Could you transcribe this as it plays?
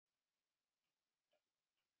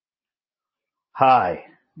Hi,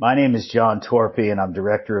 my name is John Torpy, and I'm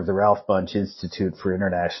director of the Ralph Bunche Institute for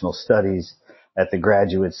International Studies at the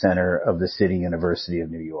Graduate Center of the City University of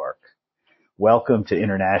New York. Welcome to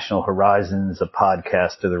International Horizons, a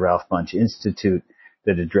podcast of the Ralph Bunche Institute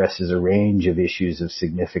that addresses a range of issues of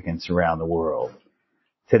significance around the world.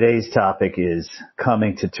 Today's topic is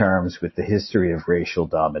coming to terms with the history of racial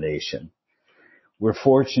domination. We're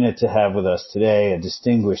fortunate to have with us today a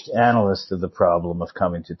distinguished analyst of the problem of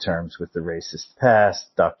coming to terms with the racist past,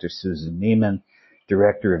 Dr. Susan Neiman,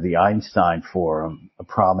 director of the Einstein Forum, a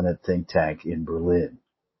prominent think tank in Berlin.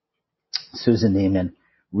 Susan Neiman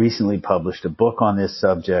recently published a book on this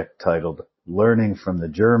subject titled Learning from the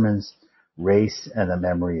Germans, Race and the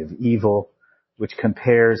Memory of Evil, which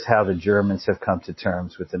compares how the Germans have come to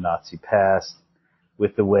terms with the Nazi past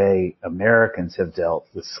with the way Americans have dealt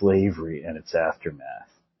with slavery and its aftermath.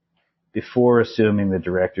 Before assuming the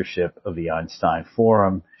directorship of the Einstein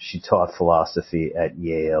Forum, she taught philosophy at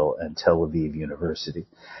Yale and Tel Aviv University.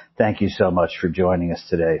 Thank you so much for joining us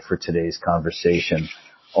today for today's conversation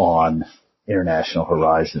on International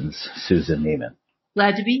Horizons. Susan Neiman.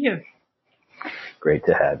 Glad to be here. Great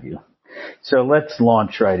to have you. So let's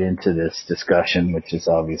launch right into this discussion, which is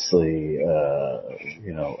obviously,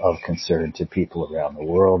 of concern to people around the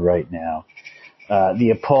world right now. The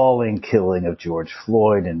appalling killing of George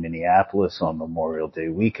Floyd in Minneapolis on Memorial Day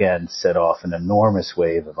weekend set off an enormous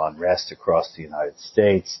wave of unrest across the United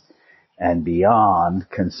States and beyond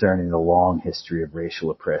concerning the long history of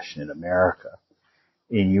racial oppression in America.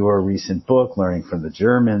 In your recent book, Learning from the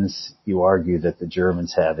Germans, you argue that the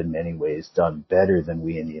Germans have in many ways done better than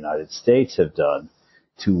we in the United States have done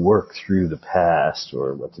to work through the past,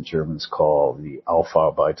 or what the Germans call the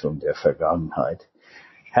Aufarbeitung der Vergangenheit.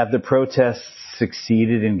 Have the protests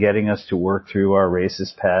succeeded in getting us to work through our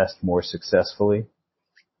racist past more successfully?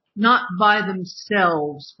 Not by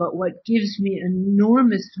themselves, but what gives me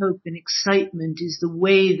enormous hope and excitement is the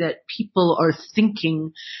way that people are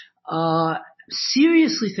thinking,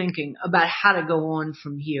 seriously thinking about how to go on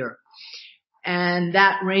from here. And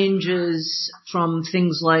that ranges from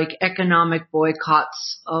things like economic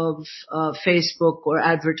boycotts of Facebook or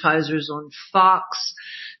advertisers on Fox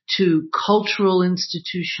to cultural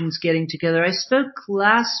institutions getting together. I spoke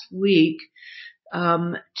last week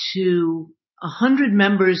to 100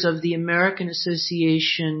 members of the American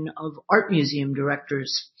Association of Art Museum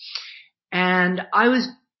Directors. And I was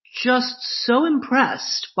just so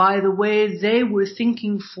impressed by the way they were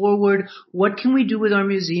thinking forward. What can we do with our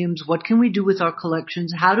museums? What can we do with our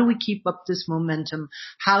collections? How do we keep up this momentum?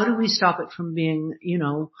 How do we stop it from being,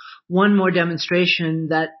 one more demonstration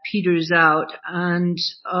that peters out? And,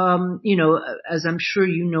 as I'm sure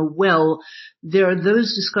you know well, there are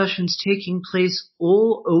those discussions taking place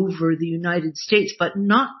all over the United States, but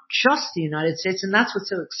not just the United States. And that's what's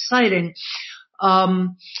so exciting.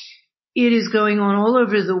 It is going on all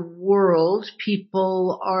over the world.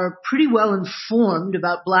 People are pretty well informed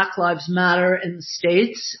about Black Lives Matter in the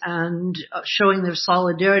States and showing their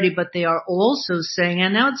solidarity, but they are also saying,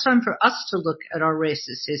 and now it's time for us to look at our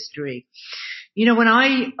racist history. When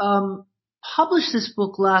I published this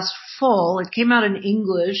book last fall, it came out in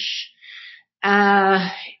English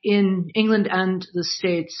in England and the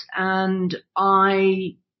States, and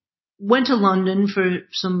I went to London for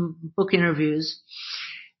some book interviews.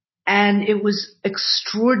 And it was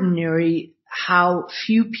extraordinary how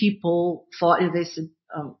few people thought. They said,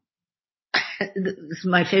 this is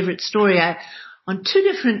my favorite story. On 2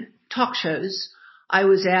 different talk shows, I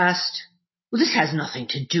was asked, well, this has nothing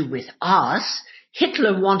to do with us.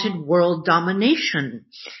 Hitler wanted world domination.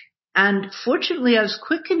 And fortunately, I was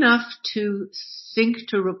quick enough to think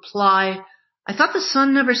to reply, I thought the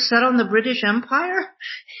sun never set on the British Empire.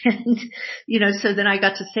 And, so then I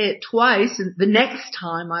got to say it twice. And the next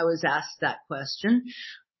time I was asked that question.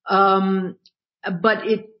 But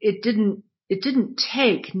it didn't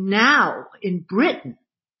take now in Britain.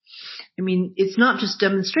 I mean, it's not just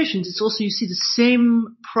demonstrations. It's also, you see the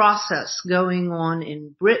same process going on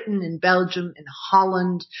in Britain, in Belgium, in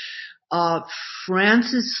Holland.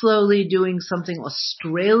 France is slowly doing something.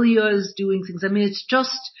 Australia is doing things. I mean, it's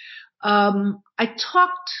just, I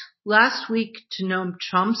talked last week to Noam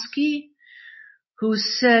Chomsky, who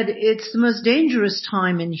said it's the most dangerous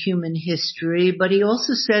time in human history, but he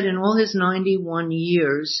also said in all his 91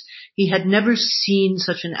 years, he had never seen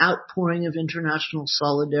such an outpouring of international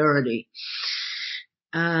solidarity.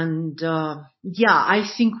 And, I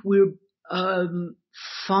think we're,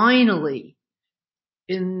 finally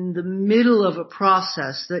in the middle of a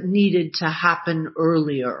process that needed to happen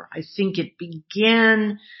earlier. I think it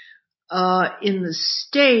began in the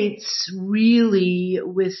States, really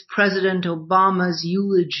with President Obama's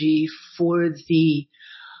eulogy for the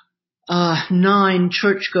 9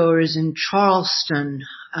 churchgoers in Charleston.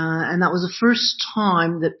 And that was the first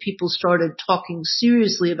time that people started talking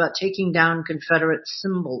seriously about taking down Confederate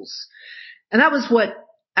symbols. And that was what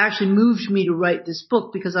actually moved me to write this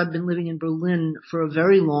book, because I've been living in Berlin for a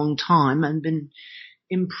very long time and been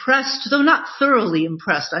impressed, though not thoroughly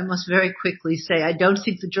impressed, I must very quickly say. I don't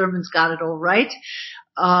think the Germans got it all right.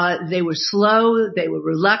 They were slow, they were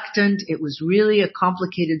reluctant, it was really a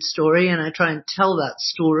complicated story, and I try and tell that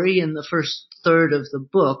story in the first third of the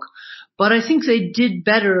book. But I think they did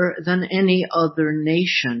better than any other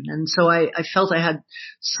nation, and so I felt I had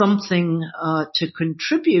something to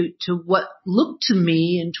contribute to what looked to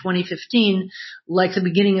me in 2015 like the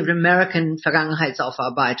beginning of an American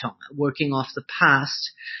Vergangenheitsaufarbeitung, working off the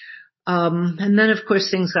past. And then, of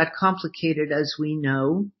course, things got complicated, as we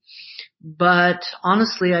know. But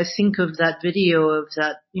honestly, I think of that video of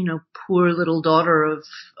that, poor little daughter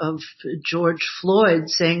of George Floyd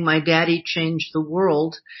saying, "My daddy changed the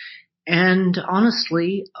world." And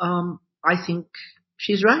honestly, I think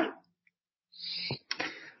she's right.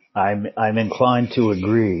 I'm inclined to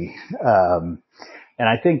agree. And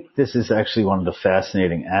I think this is actually one of the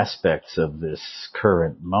fascinating aspects of this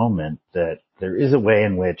current moment, that there is a way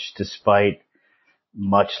in which, despite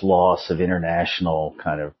much loss of international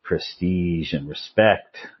kind of prestige and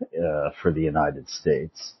respect for the United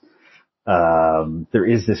States, there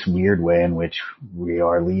is this weird way in which we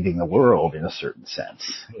are leading the world in a certain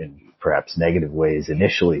sense, in perhaps negative ways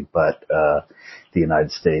initially, but the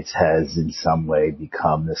United States has in some way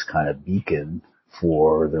become this kind of beacon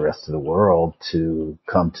for the rest of the world to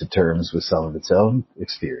come to terms with some of its own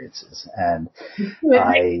experiences. And it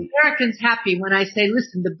makes Americans happy when I say,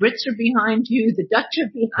 listen, the Brits are behind you, the Dutch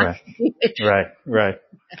are behind you.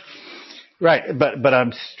 Right. But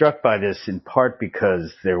I'm struck by this in part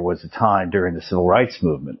because there was a time during the Civil Rights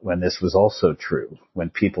Movement when this was also true, when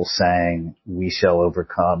people sang, "We shall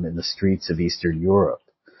overcome" in the streets of Eastern Europe,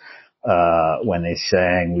 when they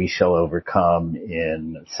sang, "We shall overcome"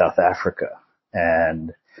 in South Africa.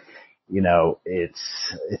 And,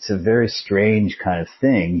 it's a very strange kind of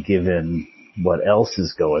thing given what else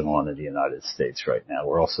is going on in the United States right now.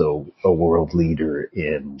 We're also a world leader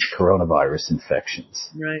in coronavirus infections.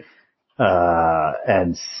 Right.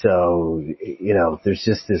 And so, there's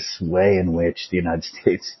just this way in which the United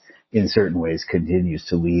States in certain ways continues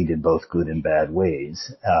to lead in both good and bad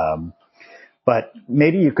ways. But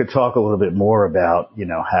maybe you could talk a little bit more about,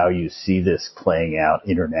 how you see this playing out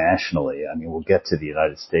internationally. I mean, we'll get to the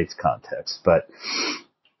United States context, but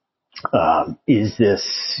is this,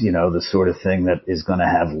 the sort of thing that is going to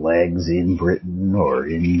have legs in Britain or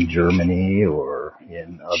in Germany or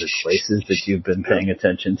in other places that you've been paying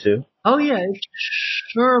attention to? Oh, yeah, it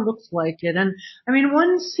sure looks like it. And I mean,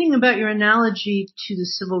 one thing about your analogy to the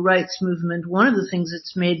civil rights movement, one of the things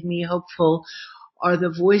that's made me hopeful are the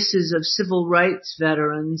voices of civil rights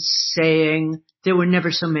veterans saying there were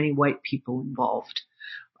never so many white people involved.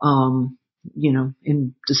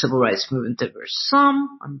 In the civil rights movement. There were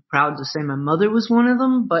some. I'm proud to say my mother was one of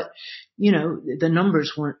them, but, the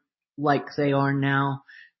numbers weren't like they are now.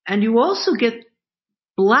 And you also get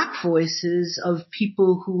black voices of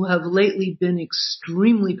people who have lately been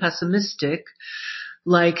extremely pessimistic,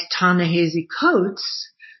 like Ta-Nehisi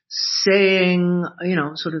Coates, saying,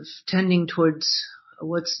 sort of tending towards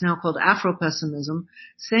what's now called Afro-pessimism,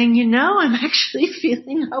 saying, I'm actually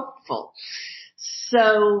feeling hopeful.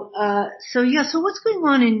 So what's going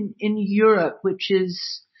on in Europe, which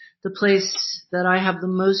is the place that I have the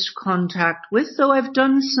most contact with, though I've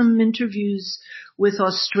done some interviews with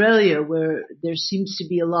Australia where there seems to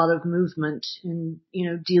be a lot of movement in,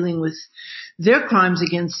 dealing with their crimes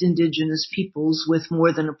against indigenous peoples with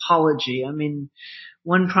more than apology. I mean,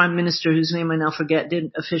 one prime minister whose name I now forget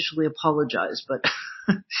didn't officially apologize, but,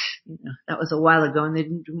 that was a while ago and they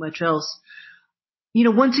didn't do much else.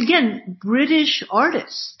 Once again, British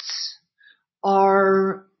artists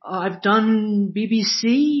are, I've done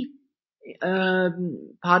BBC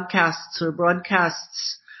podcasts or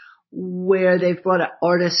broadcasts where they've brought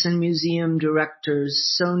artists and museum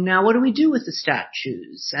directors. So now what do we do with the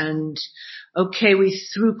statues? And okay, we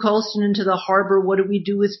threw Colston into the harbor. What do we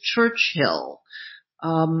do with Churchill?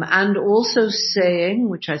 And also saying,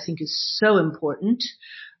 which I think is so important,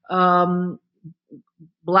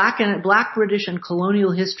 Black British and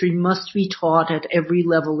colonial history must be taught at every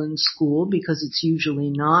level in school because it's usually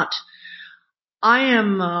not.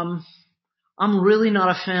 I'm really not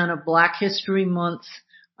a fan of Black History Month.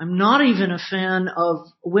 I'm not even a fan of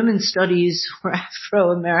women's studies or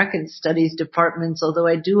Afro-American studies departments, although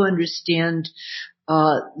I do understand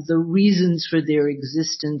the reasons for their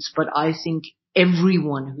existence. But I think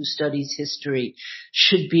everyone who studies history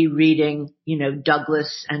should be reading,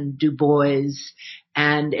 Douglass and Du Bois,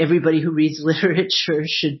 and everybody who reads literature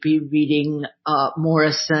should be reading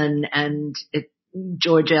Morrison and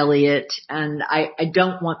George Eliot. And I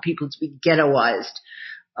don't want people to be ghettoized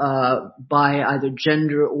by either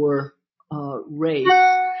gender or race,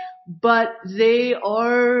 but they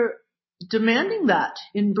are demanding that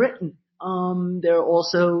in Britain. They're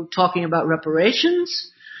also talking about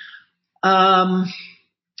reparations. It's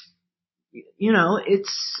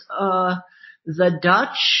the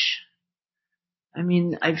Dutch. I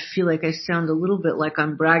mean, I feel like I sound a little bit like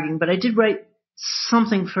I'm bragging, but I did write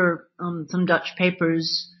something for some Dutch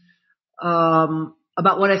papers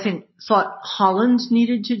about what I thought Holland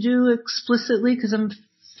needed to do explicitly, because I'm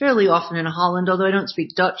fairly often in Holland, although I don't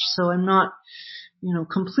speak Dutch, so I'm not,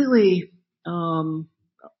 completely, I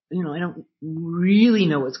don't really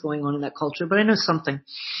know what's going on in that culture, but I know something.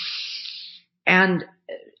 And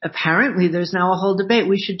apparently there's now a whole debate.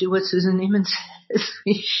 We should do what Susan Neiman says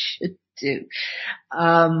we should do.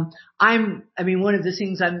 One of the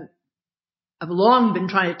things I've long been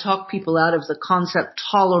trying to talk people out of the concept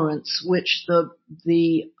tolerance, which the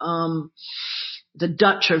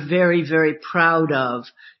Dutch are very, very proud of.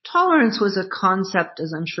 Tolerance was a concept,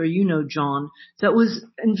 as I'm sure you know, John, that was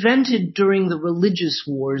invented during the religious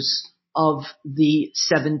wars of the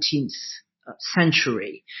 17th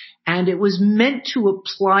century. And it was meant to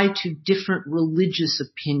apply to different religious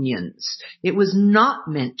opinions. It was not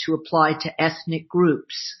meant to apply to ethnic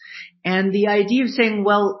groups. And the idea of saying,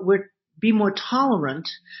 well, be more tolerant.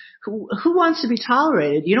 Who wants to be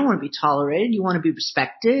tolerated? You don't want to be tolerated. You want to be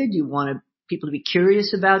respected. You want people to be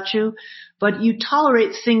curious about you. But you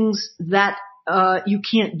tolerate things that you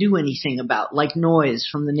can't do anything about, like noise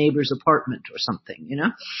from the neighbor's apartment or something,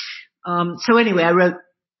 So anyway, I wrote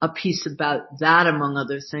a piece about that, among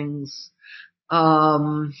other things.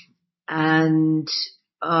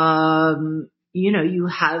 You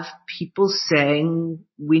have people saying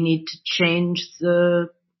we need to change the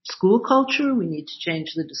school culture. We need to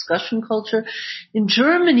change the discussion culture. In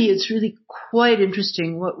Germany, it's really quite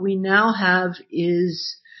interesting. What we now have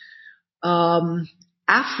is Afro-German.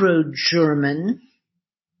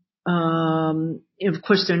 Of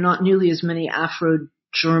course, there are not nearly as many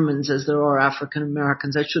Afro-Germans as there are African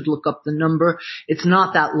Americans. I should look up the number. It's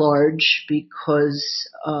not that large because,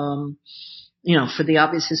 for the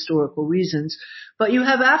obvious historical reasons. But you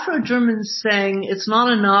have Afro-Germans saying it's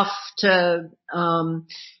not enough to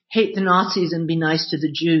hate the Nazis and be nice to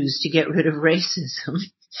the Jews to get rid of racism.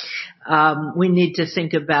 We need to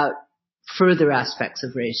think about further aspects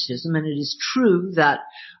of racism. And it is true that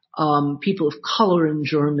people of color in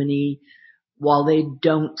Germany, while they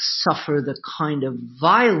don't suffer the kind of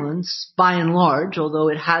violence, by and large, although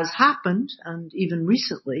it has happened, and even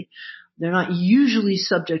recently, they're not usually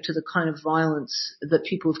subject to the kind of violence that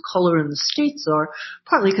people of color in the States are,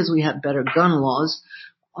 partly because we have better gun laws.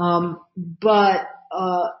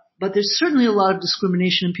 But there's certainly a lot of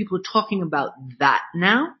discrimination, and people are talking about that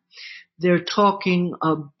now. They're talking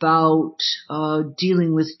about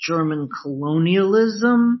dealing with German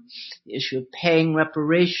colonialism, the issue of paying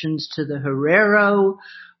reparations to the Herero,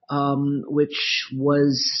 which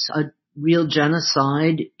was a real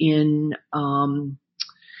genocide in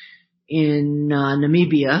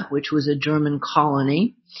Namibia, which was a German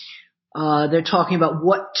colony. They're talking about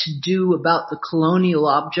what to do about the colonial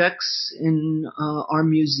objects in our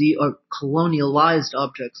museum, or colonialized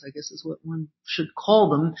objects, I guess is what one should call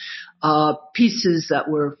them, pieces that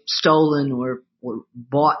were stolen or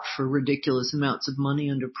bought for ridiculous amounts of money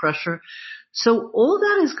under pressure. So all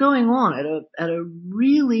that is going on at a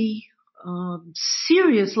really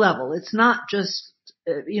serious level. It's not just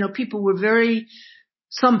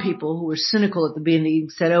some people who were cynical at the beginning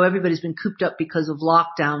said, oh, everybody's been cooped up because of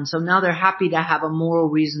lockdown, so now they're happy to have a moral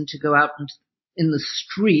reason to go out in the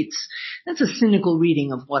streets. That's a cynical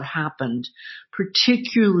reading of what happened,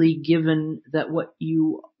 particularly given that what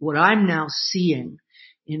I'm now seeing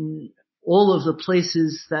in all of the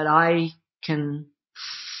places that I can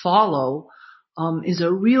follow is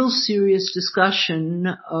a real serious discussion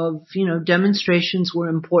of, demonstrations were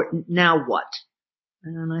important, now what?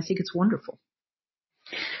 And I think it's wonderful.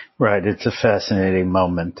 Right. It's a fascinating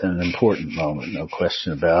moment and an important moment, no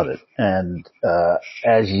question about it. And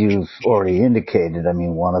as you've already indicated,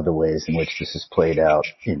 one of the ways in which this is played out,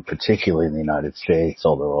 in particular in the United States,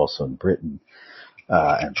 although also in Britain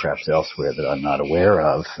and perhaps elsewhere that I'm not aware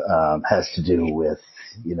of, has to do with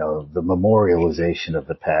the memorialization of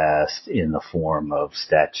the past in the form of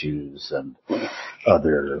statues and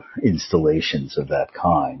other installations of that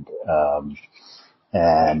kind.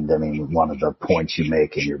 And I mean, one of the points you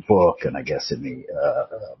make in your book, and I guess in the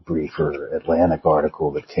briefer Atlantic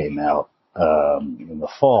article that came out in the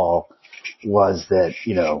fall, was that,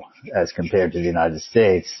 as compared to the United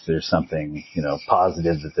States, there's something,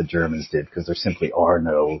 positive that the Germans did, because there simply are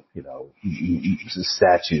no,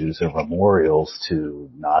 statues or memorials to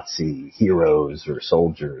Nazi heroes or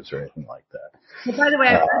soldiers or anything like that. Well, by the way,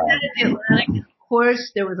 I read that in the Atlantic. Of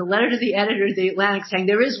course, there was a letter to the editor of the Atlantic saying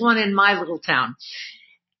there is one in my little town.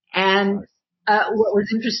 And what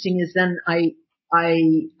was interesting is then I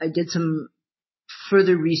did some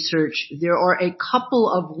further research. There are a couple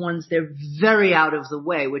of ones they're very out of the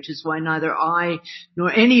way, which is why neither I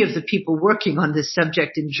nor any of the people working on this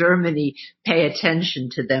subject in Germany pay attention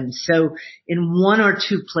to them. So in one or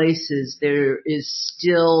two places there is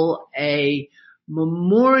still a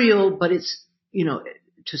memorial, but it's,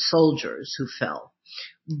 to soldiers who fell.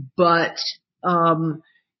 But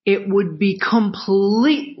it would be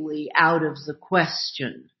completely out of the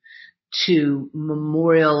question to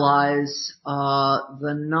memorialize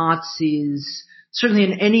the Nazis, certainly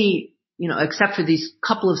in any, except for these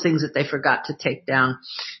couple of things that they forgot to take down,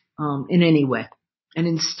 in any way. And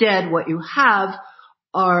instead, what you have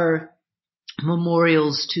are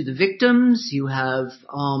memorials to the victims. You have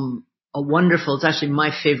it's actually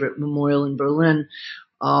my favorite memorial in Berlin,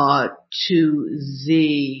 to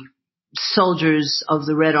the soldiers of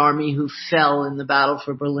the Red Army who fell in the battle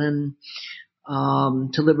for Berlin,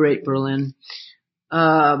 to liberate Berlin.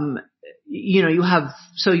 You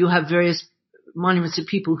have various monuments to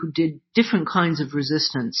people who did different kinds of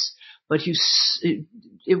resistance, but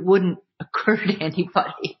it wouldn't occur to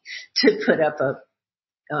anybody to put up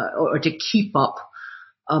or to keep up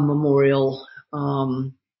a memorial,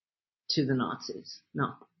 to the Nazis.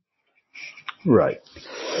 No. Right.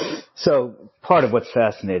 So part of what's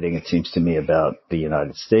fascinating, it seems to me, about the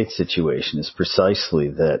United States situation is precisely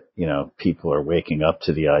that, people are waking up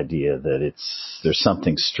to the idea that there's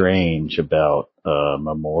something strange about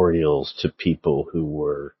memorials to people who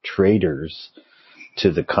were traitors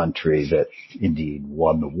to the country that indeed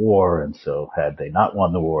won the war. And so had they not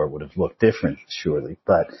won the war, it would have looked different, surely.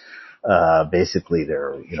 But basically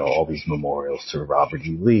there are, all these memorials to Robert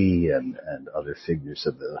E. Lee and other figures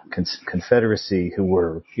of the Confederacy who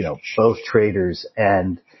were, both traitors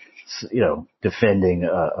and, defending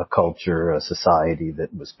a culture, a society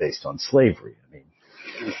that was based on slavery. I mean,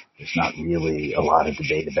 there's not really a lot of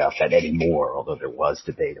debate about that anymore, although there was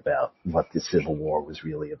debate about what the Civil War was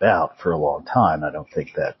really about for a long time. I don't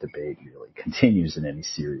think that debate really continues in any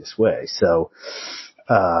serious way. So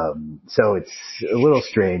it's a little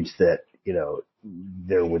strange that,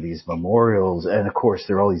 there were these memorials, and of course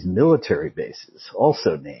there are all these military bases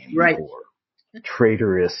also named for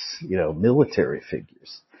traitorous, military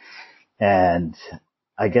figures. And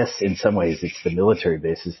I guess in some ways it's the military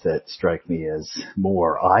bases that strike me as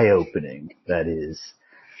more eye-opening. That is,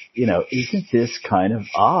 isn't this kind of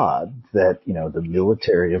odd that, the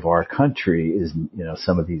military of our country is,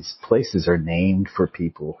 some of these places are named for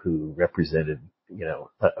people who represented,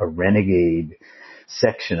 a renegade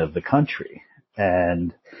section of the country.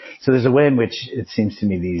 And so there's a way in which it seems to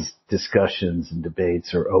me these discussions and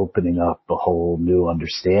debates are opening up a whole new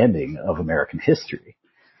understanding of American history.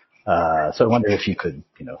 So I wonder if you could,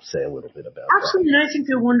 say a little bit about that. Absolutely, I think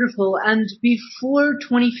they're wonderful. And before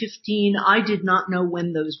 2015, I did not know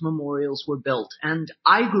when those memorials were built. And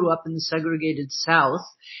I grew up in the segregated South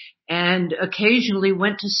and occasionally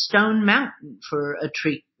went to Stone Mountain for a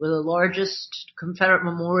treat. We're the largest Confederate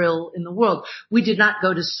memorial in the world. We did not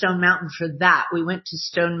go to Stone Mountain for that. We went to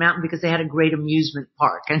Stone Mountain because they had a great amusement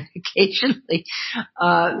park. And occasionally,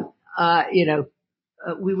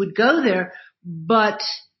 we would go there. But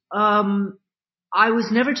I was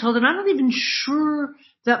never told, and I'm not even sure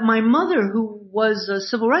that my mother, who was a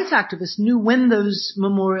civil rights activist, knew when those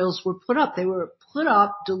memorials were put up. They were put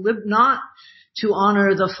up not to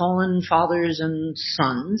honor the fallen fathers and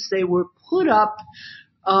sons. They were put up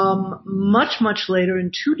much, much later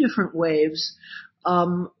in two different waves.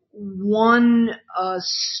 One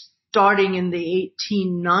starting in the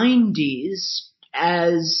 1890s,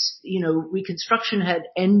 as, Reconstruction had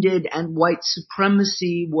ended and white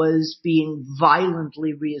supremacy was being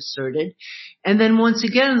violently reasserted. And then once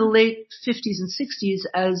again in the late 50s and 60s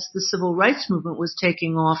as the civil rights movement was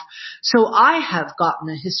taking off. So I have gotten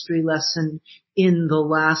a history lesson in the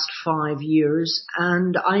last 5 years,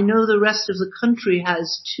 and I know the rest of the country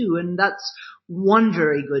has too, and that's one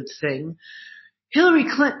very good thing. Hillary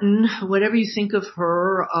Clinton, whatever you think of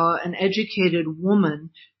her, an educated woman,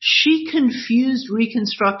 she confused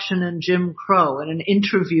Reconstruction and Jim Crow in an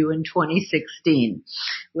interview in 2016,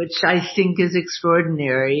 which I think is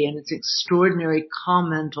extraordinary, and it's extraordinary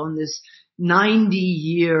comment on this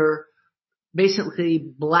 90-year basically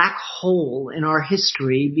black hole in our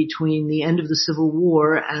history between the end of the Civil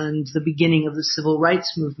War and the beginning of the Civil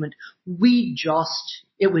Rights Movement.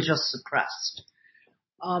 It was just suppressed.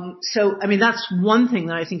 That's one thing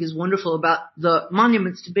that I think is wonderful about the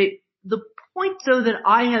monuments debate. The point, though, that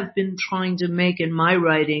I have been trying to make in my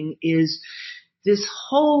writing is this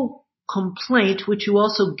whole complaint, which you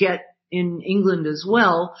also get in England as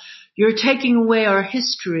well. You're taking away our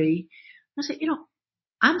history. I say,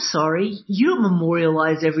 I'm sorry, you don't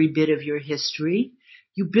memorialize every bit of your history.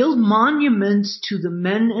 You build monuments to the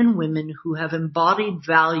men and women who have embodied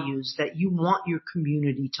values that you want your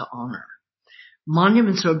community to honor.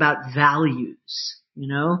 Monuments are about values,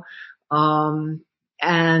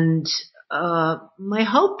 my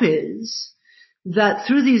hope is that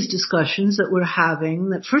through these discussions that we're having,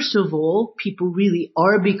 that first of all, people really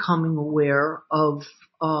are becoming aware of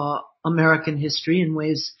American history in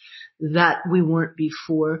ways that we weren't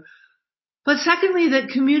before. But secondly, that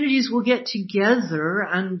communities will get together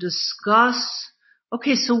and discuss,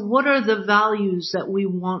 okay, so what are the values that we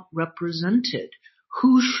want represented?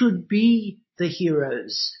 Who should be the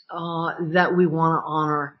heroes that we want to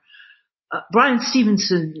honor? Brian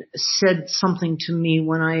Stevenson said something to me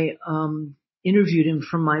when I interviewed him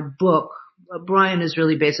for my book. Brian is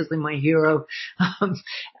really basically my hero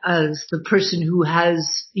as the person who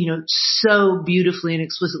has, so beautifully and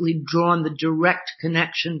explicitly drawn the direct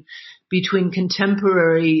connection between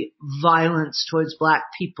contemporary violence towards Black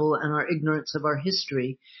people and our ignorance of our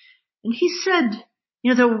history. And he said,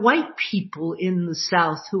 there are white people in the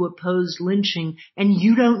South who opposed lynching, and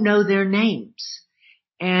you don't know their names.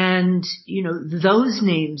 And, those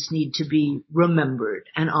names need to be remembered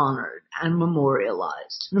and honored and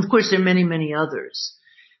memorialized. And of course, there are many, many others.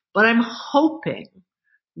 But I'm hoping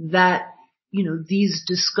that, these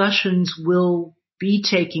discussions will be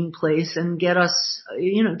taking place and get us,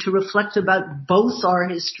 to reflect about both our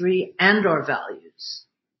history and our values.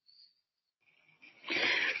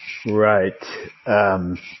 Right.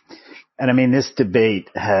 This debate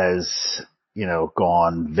has,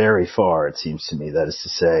 gone very far, it seems to me. That is to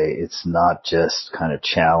say, it's not just kind of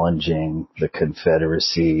challenging the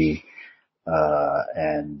Confederacy,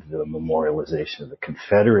 and the memorialization of the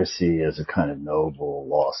Confederacy as a kind of noble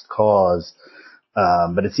lost cause.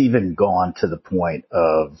 But it's even gone to the point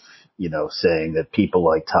of, saying that people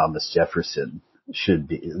like Thomas Jefferson should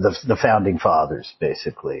be, the founding fathers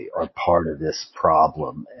basically are part of this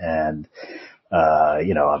problem. And,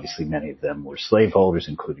 obviously many of them were slaveholders,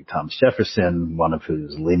 including Thomas Jefferson, one of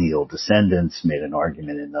whose lineal descendants made an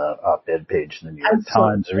argument in the op-ed page in the New York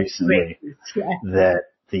Times recently that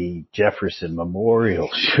the Jefferson Memorial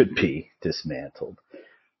should be dismantled.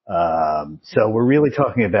 So we're really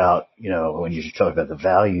talking about, when you talk about the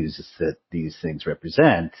values that these things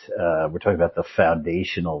represent, we're talking about the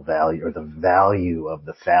foundational value or the value of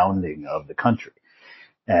the founding of the country.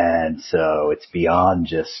 And so it's beyond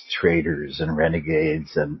just traitors and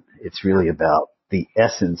renegades, and it's really about the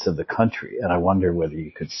essence of the country. And I wonder whether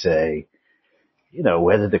you could say,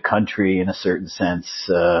 whether the country in a certain sense,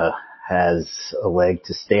 has a leg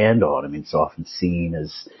to stand on. It's often seen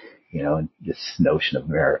as, this notion of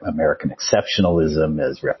American exceptionalism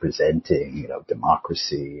as representing,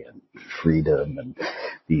 democracy and freedom and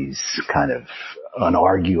these kind of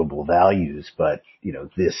unarguable values. But,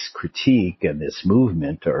 this critique and this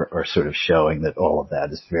movement are sort of showing that all of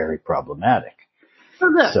that is very problematic.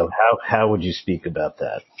 So how would you speak about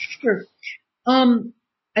that? Sure.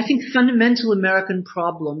 I think the fundamental American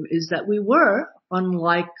problem is that we were,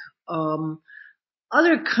 unlike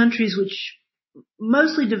other countries which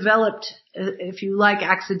mostly developed, if you like,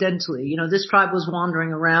 accidentally. This tribe was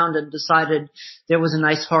wandering around and decided there was a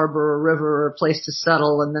nice harbor, a river, or a place to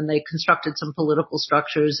settle, and then they constructed some political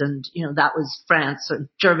structures, and, that was France and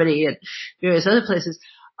Germany and various other places.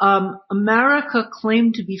 America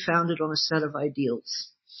claimed to be founded on a set of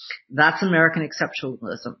ideals. That's American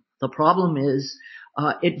exceptionalism. The problem is,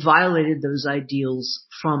 it violated those ideals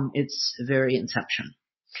from its very inception.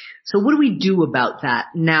 So what do we do about that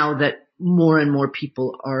now that more and more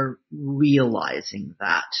people are realizing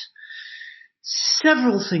that?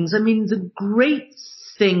 Several things. The great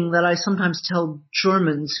thing that I sometimes tell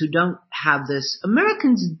Germans who don't have this,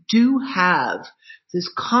 Americans do have this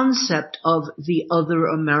concept of the other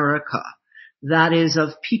America. That is,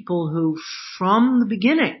 of people who from the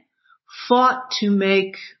beginning fought to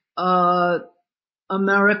make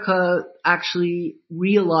America actually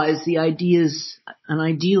realized the ideas and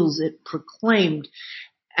ideals it proclaimed.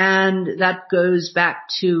 And that goes back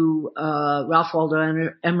to Ralph Waldo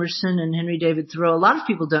Emerson and Henry David Thoreau. A lot of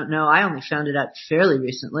people don't know, I only found it out fairly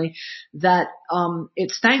recently, that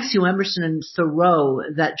it's thanks to Emerson and Thoreau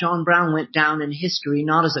that John Brown went down in history,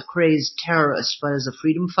 not as a crazed terrorist, but as a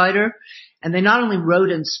freedom fighter. And they not only wrote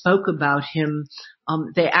and spoke about him,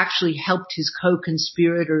 they actually helped his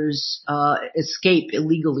co-conspirators escape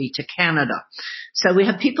illegally to Canada. So we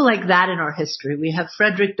have people like that in our history. We have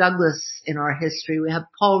Frederick Douglass in our history. We have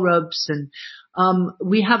Paul Robeson.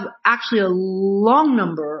 We have actually a long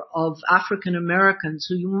number of African Americans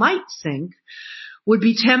who you might think would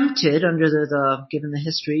be tempted under given the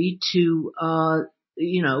history to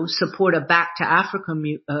support a Back to Africa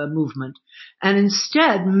movement. And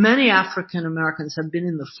instead, many African Americans have been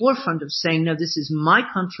in the forefront of saying, no, this is my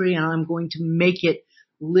country and I'm going to make it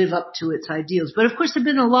live up to its ideals. But of course, there have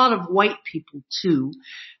been a lot of white people too.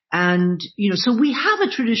 And, so we have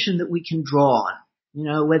a tradition that we can draw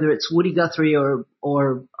on, whether it's Woody Guthrie or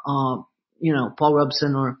Paul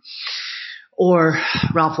Robeson or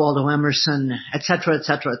Ralph Waldo Emerson, et cetera,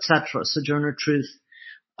 Sojourner Truth.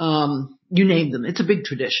 You name them. It's a big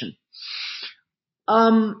tradition.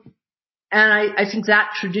 And I think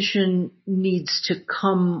that tradition needs to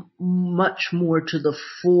come much more to the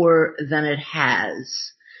fore than it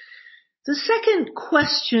has. The second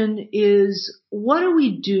question is, what do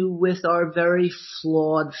we do with our very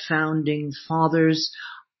flawed founding fathers?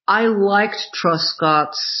 I liked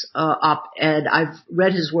Truscott's op-ed. I've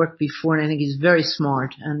read his work before, and I think he's very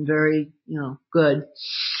smart and very, good.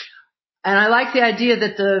 And I like the idea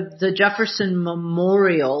that the Jefferson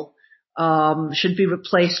Memorial should be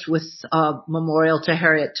replaced with a memorial to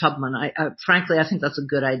Harriet Tubman. Frankly, I think that's a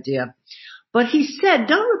good idea. But he said,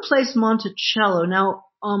 don't replace Monticello. Now,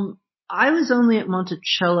 I was only at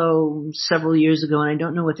Monticello several years ago, and I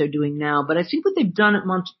don't know what they're doing now. But I think what they've done at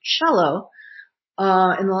Monticello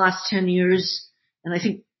in the last 10 years,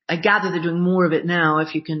 and I gather they're doing more of it now. If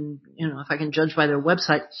I can judge by their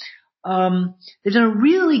website. They've done a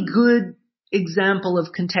really good example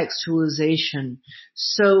of contextualization.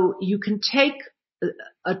 So you can take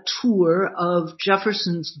a tour of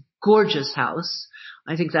Jefferson's gorgeous house.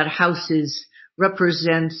 I think that house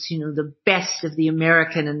represents, the best of the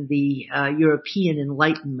American and the European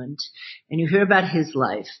Enlightenment. And you hear about his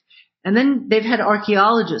life. And then they've had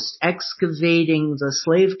archaeologists excavating the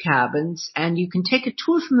slave cabins, and you can take a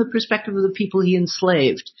tour from the perspective of the people he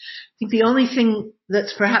enslaved. I think the only thing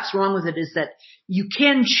that's perhaps wrong with it is that you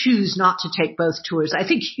can choose not to take both tours. I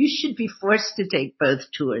think you should be forced to take both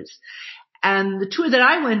tours. And the tour that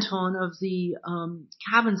I went on of the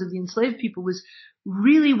cabins of the enslaved people was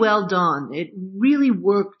really well done. It really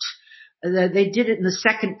worked. They did it in the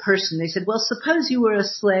second person. They said, well, suppose you were a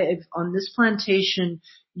slave on this plantation.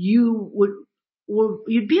 You'd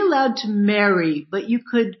be allowed to marry, but you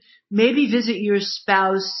could maybe visit your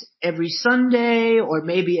spouse every Sunday or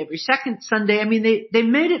maybe every second Sunday. I mean, they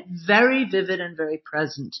made it very vivid and very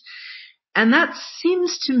present. And that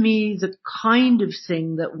seems to me the kind of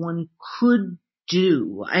thing that one could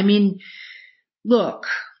do. I mean, look,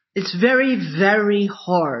 it's very, very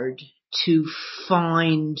hard to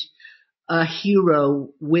find a hero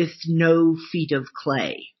with no feet of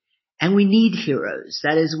clay. And we need heroes.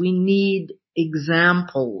 That is, we need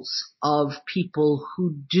examples of people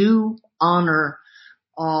who do honor,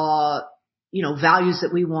 values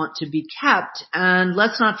that we want to be kept. And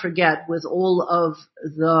let's not forget, with all of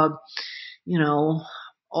the,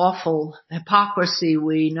 awful hypocrisy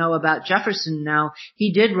we know about Jefferson now,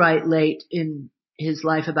 he did write late in his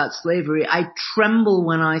life about slavery, I tremble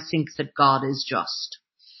when I think that God is just.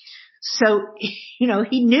 So,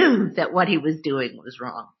 he knew that what he was doing was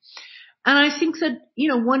wrong. And I think that,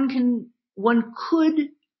 one could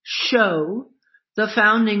show the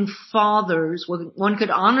founding fathers, one could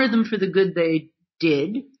honor them for the good they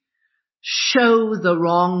did, show the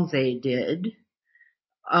wrong they did,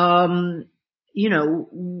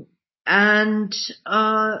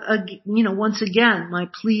 once again, my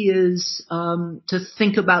plea is, to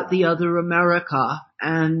think about the other America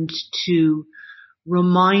and to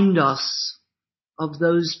remind us of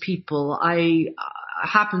those people.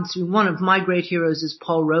 Happens to be one of my great heroes is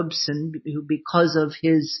Paul Robeson, who, because of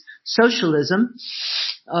his socialism,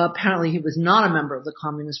 apparently he was not a member of the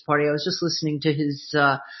Communist Party. I was just listening to his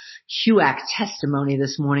HUAC testimony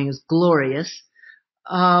this morning. It was glorious.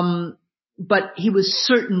 But he was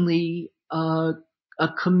certainly a a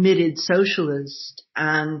committed socialist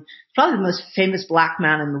and probably the most famous black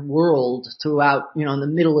man in the world throughout, in the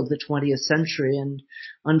middle of the 20th century. And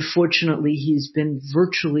unfortunately, he's been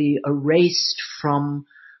virtually erased from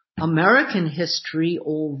American history,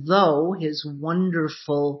 although his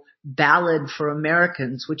wonderful Ballad for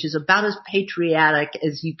Americans, which is about as patriotic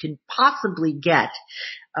as you can possibly get.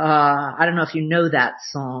 I don't know if you know that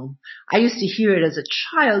song. I used to hear it as a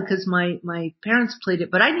child because my parents played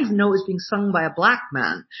it, but I didn't even know it was being sung by a black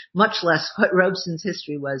man, much less what Robeson's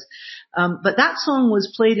history was. But that song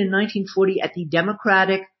was played in 1940 at the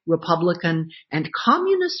Democratic, Republican, and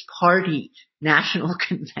Communist Party national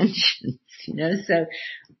conventions, so,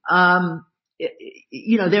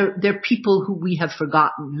 they're people who we have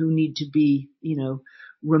forgotten who need to be,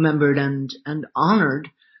 remembered and honored.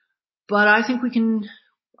 But I think we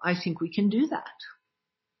can do that.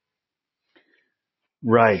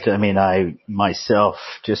 Right. I mean, I myself,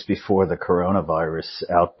 just before the coronavirus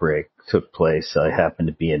outbreak took place, I happened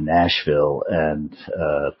to be in Nashville and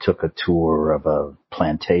took a tour of a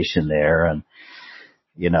plantation there and,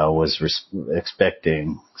 was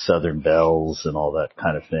expecting Southern bells and all that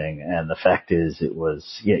kind of thing. And the fact is it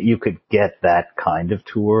was, you could get that kind of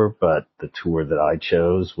tour, but the tour that I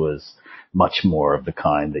chose was much more of the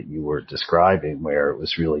kind that you were describing, where it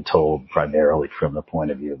was really told primarily from the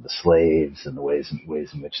point of view of the slaves and the ways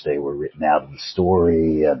in which they were written out of the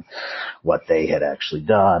story and what they had actually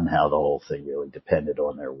done, how the whole thing really depended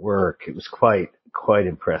on their work. It was quite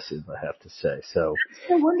impressive, I have to say. So,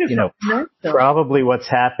 wonderful. Probably what's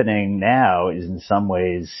happening now is in some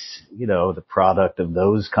ways, the product of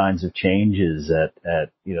those kinds of changes at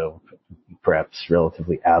perhaps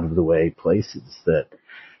relatively out of the way places. That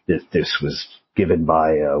this was given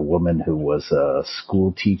by a woman who was a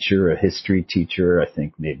school teacher, a history teacher, I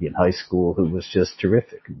think maybe in high school, who was just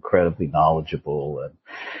terrific, incredibly knowledgeable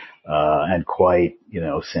and quite,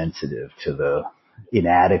 sensitive to the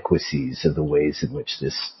inadequacies of the ways in which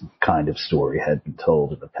this kind of story had been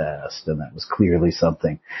told in the past. And that was clearly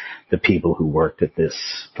something the people who worked at this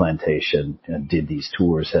plantation and did these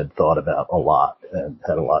tours had thought about a lot and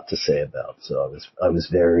had a lot to say about. So I was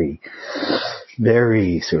very,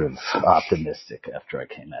 very sort of optimistic after I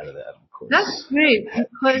came out of that. Of course, that's great.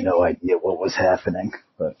 I had no idea what was happening,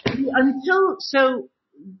 but so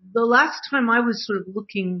the last time I was sort of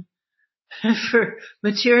looking for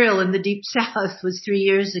material in the Deep South was 3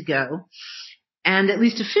 years ago. And at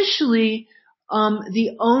least officially,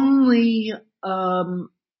 the only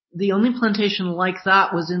plantation like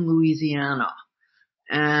that was in Louisiana.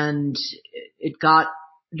 And it got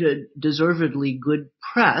deservedly good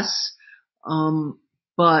press.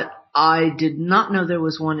 But I did not know there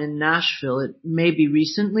was one in Nashville. It may be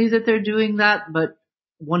recently that they're doing that, but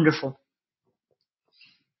wonderful.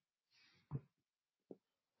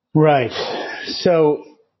 Right. So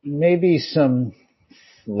maybe some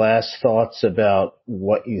last thoughts about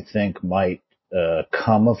what you think might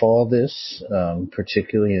come of all this,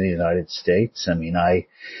 particularly in the United States. I mean,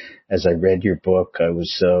 as I read your book, I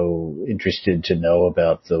was so interested to know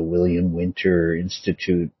about the William Winter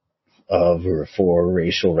Institute for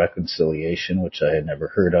Racial Reconciliation, which I had never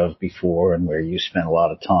heard of before, and where you spent a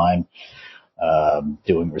lot of time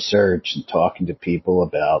doing research and talking to people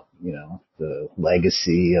about, the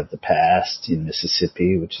legacy of the past in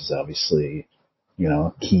Mississippi, which is obviously,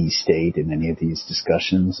 a key state in any of these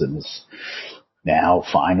discussions and is now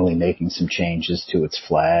finally making some changes to its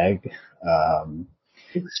flag.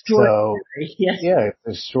 Extraordinary, yes. Yeah,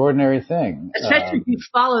 extraordinary thing. Especially if you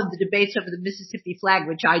followed the debates over the Mississippi flag,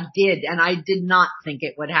 which I did, and I did not think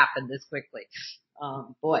it would happen this quickly.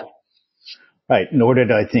 Boy. Right. Nor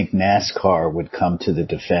did I think NASCAR would come to the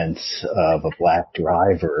defense of a black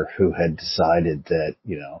driver who had decided that,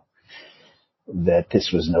 that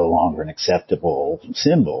this was no longer an acceptable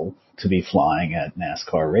symbol to be flying at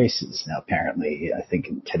NASCAR races. Now, apparently, I think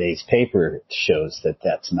in today's paper, it shows that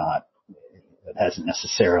it hasn't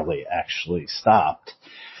necessarily actually stopped.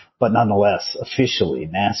 But nonetheless, officially,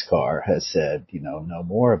 NASCAR has said, no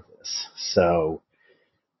more of this. So,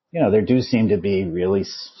 there do seem to be really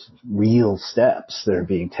real steps that are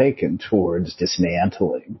being taken towards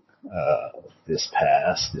dismantling this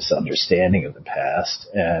past, this understanding of the past,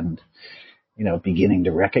 and beginning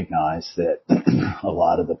to recognize that a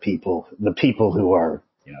lot of the people who are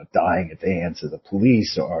dying at the hands of the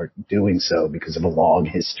police are doing so because of a long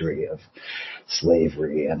history of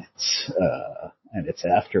slavery and its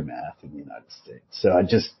aftermath in the United States. So I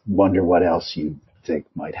just wonder what else you think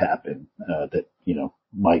might happen that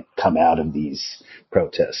might come out of these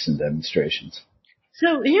protests and demonstrations.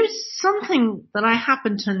 So here's something that I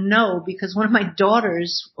happen to know because one of my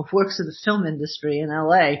daughters works in the film industry in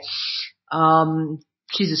LA.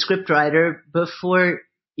 she's a script writer. Before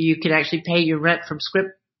you can actually pay your rent from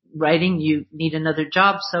script writing, you need another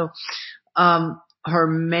job. So, her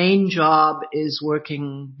main job is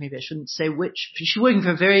working, maybe I shouldn't say which, she's working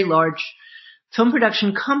for a very large film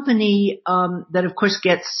production company, that of course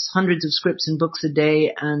gets hundreds of scripts and books a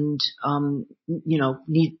day and,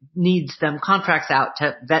 needs them, contracts out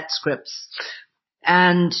to vet scripts.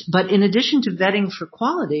 But in addition to vetting for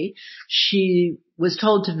quality, she was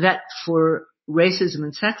told to vet for racism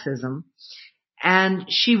and sexism. And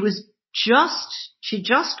she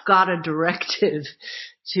just got a directive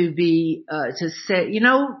to say,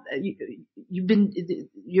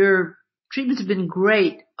 your treatments have been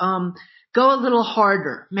great. Go a little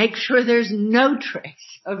harder. Make sure there's no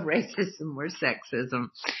trace of racism or sexism.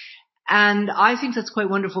 And I think that's quite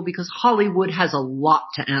wonderful because Hollywood has a lot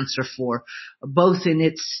to answer for, both in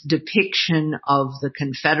its depiction of the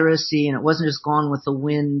Confederacy, and it wasn't just Gone with the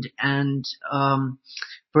Wind and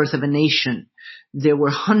Birth of a Nation. There were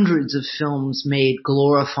hundreds of films made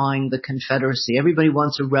glorifying the Confederacy. Everybody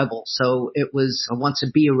wants a rebel, so it was wants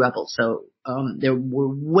to be a rebel. So there were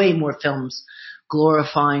way more films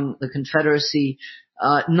glorifying the Confederacy,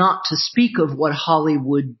 not to speak of what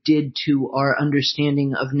Hollywood did to our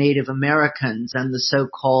understanding of Native Americans and the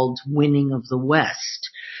so-called winning of the West.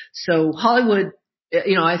 So Hollywood,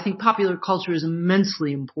 I think popular culture is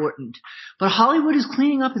immensely important, but Hollywood is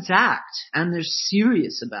cleaning up its act and they're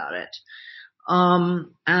serious about it.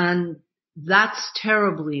 And that's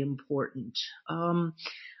terribly important.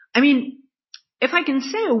 If I can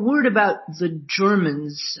say a word about the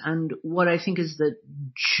Germans and what I think is the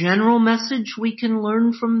general message we can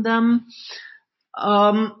learn from them,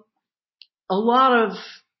 a lot of,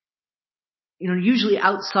 usually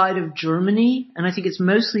outside of Germany, and I think it's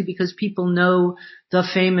mostly because people know the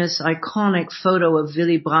famous iconic photo of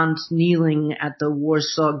Willy Brandt kneeling at the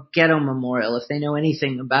Warsaw Ghetto Memorial, if they know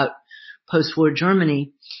anything about post-war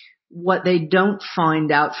Germany. What they don't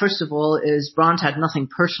find out, first of all, is Brandt had nothing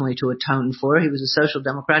personally to atone for. He was a social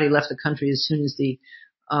democrat. He left the country as soon as the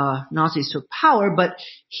Nazis took power, but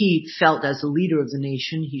he felt as the leader of the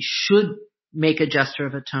nation he should make a gesture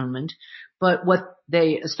of atonement. But what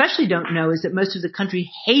they especially don't know is that most of the country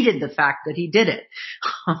hated the fact that he did it.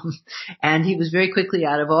 And he was very quickly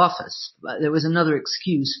out of office. There was another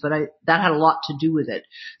excuse, but that had a lot to do with it.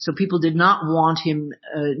 So people did not want him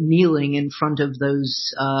kneeling in front of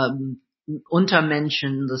those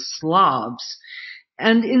Untermenschen, the Slavs.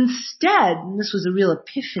 And instead, and this was a real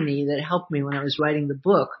epiphany that helped me when I was writing the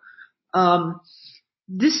book,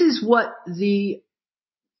 this is what the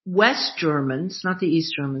West Germans, not the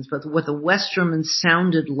East Germans, but what the West Germans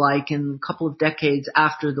sounded like in a couple of decades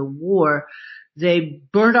after the war. They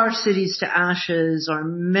burned our cities to ashes. Our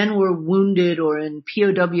men were wounded or in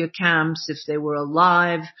POW camps if they were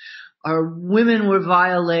alive. Our women were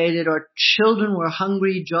violated. Our children were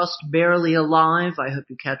hungry, just barely alive. I hope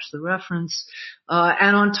you catch the reference.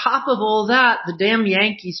 And on top of all that, the damn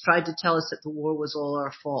Yankees tried to tell us that the war was all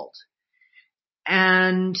our fault.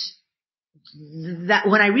 And that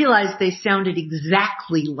when I realized they sounded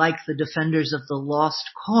exactly like the defenders of the lost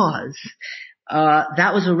cause,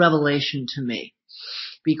 that was a revelation to me,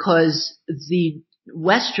 because the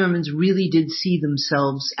West Germans really did see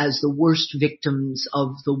themselves as the worst victims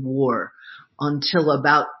of the war until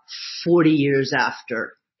about 40 years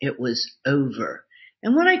after it was over.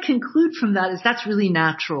 And what I conclude from that is that's really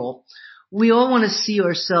natural. We all want to see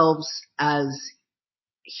ourselves as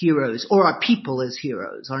heroes, or our people as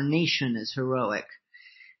heroes, our nation as heroic.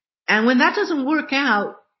 And when that doesn't work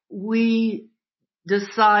out, we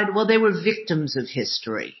decide, well, they were victims of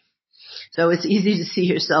history. So it's easy to see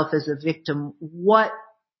yourself as a victim. What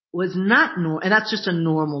was not normal, and that's just a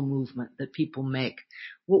normal movement that people make.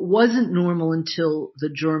 What wasn't normal until the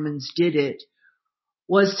Germans did it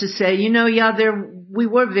was to say, we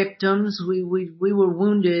were victims, we were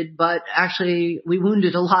wounded, but actually we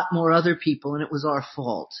wounded a lot more other people and it was our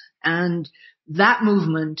fault. And that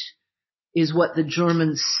movement is what the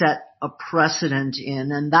Germans set a precedent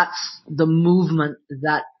in, and that's the movement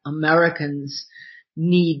that Americans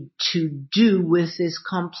need to do with this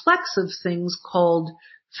complex of things called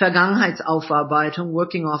Vergangenheitsaufarbeitung,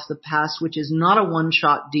 working off the past, which is not a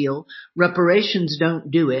one-shot deal. Reparations don't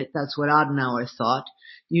do it. That's what Adenauer thought.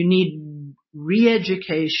 You need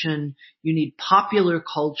re-education. You need popular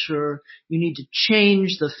culture. You need to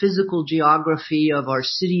change the physical geography of our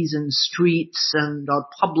cities and streets and our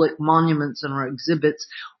public monuments and our exhibits.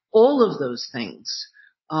 All of those things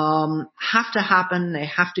have to happen. They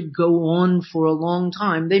have to go on for a long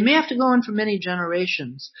time. They may have to go on for many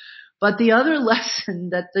generations. But the other lesson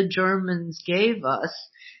that the Germans gave us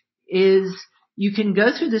is you can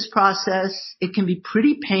go through this process. It can be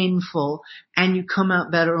pretty painful, and you come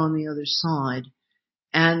out better on the other side.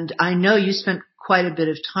 And I know you spent quite a bit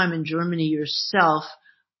of time in Germany yourself.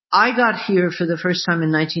 I got here for the first time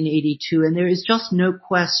in 1982, and there is just no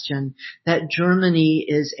question that Germany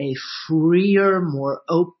is a freer, more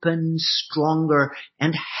open, stronger,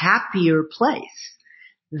 and happier place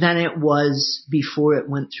than it was before it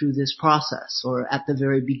went through this process, or at the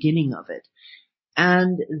very beginning of it.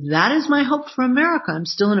 And that is my hope for America. I'm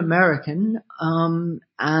still an American, and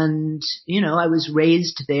I was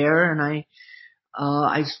raised there, and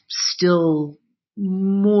I'm still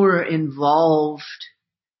more involved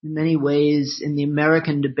in many ways in the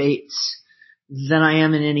American debates than I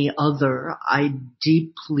am in any other. I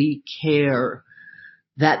deeply care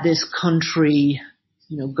that this country,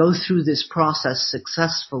 go through this process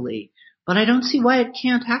successfully. But I don't see why it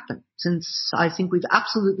can't happen, since I think we've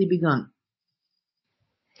absolutely begun.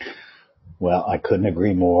 Well, I couldn't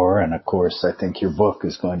agree more. And of course, I think your book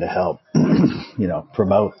is going to help,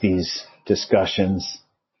 promote these discussions,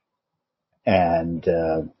 and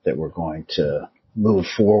that we're going to move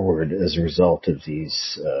forward as a result of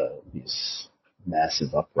these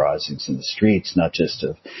massive uprisings in the streets, not just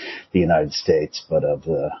of the United States, but of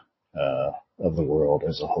the world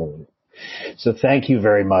as a whole. So thank you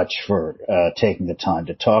very much for taking the time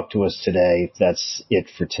to talk to us today. That's it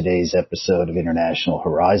for today's episode of International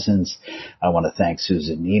Horizons. I want to thank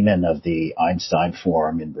Susan Neiman of the Einstein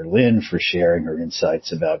Forum in Berlin for sharing her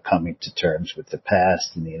insights about coming to terms with the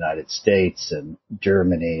past in the United States and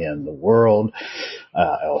Germany and the world.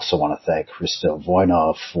 I also want to thank Christo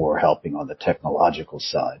Voinov for helping on the technological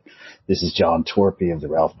side. This is John Torpy of the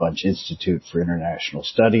Ralph Bunche Institute for International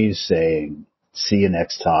Studies saying, see you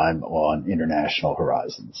next time on International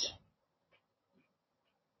Horizons.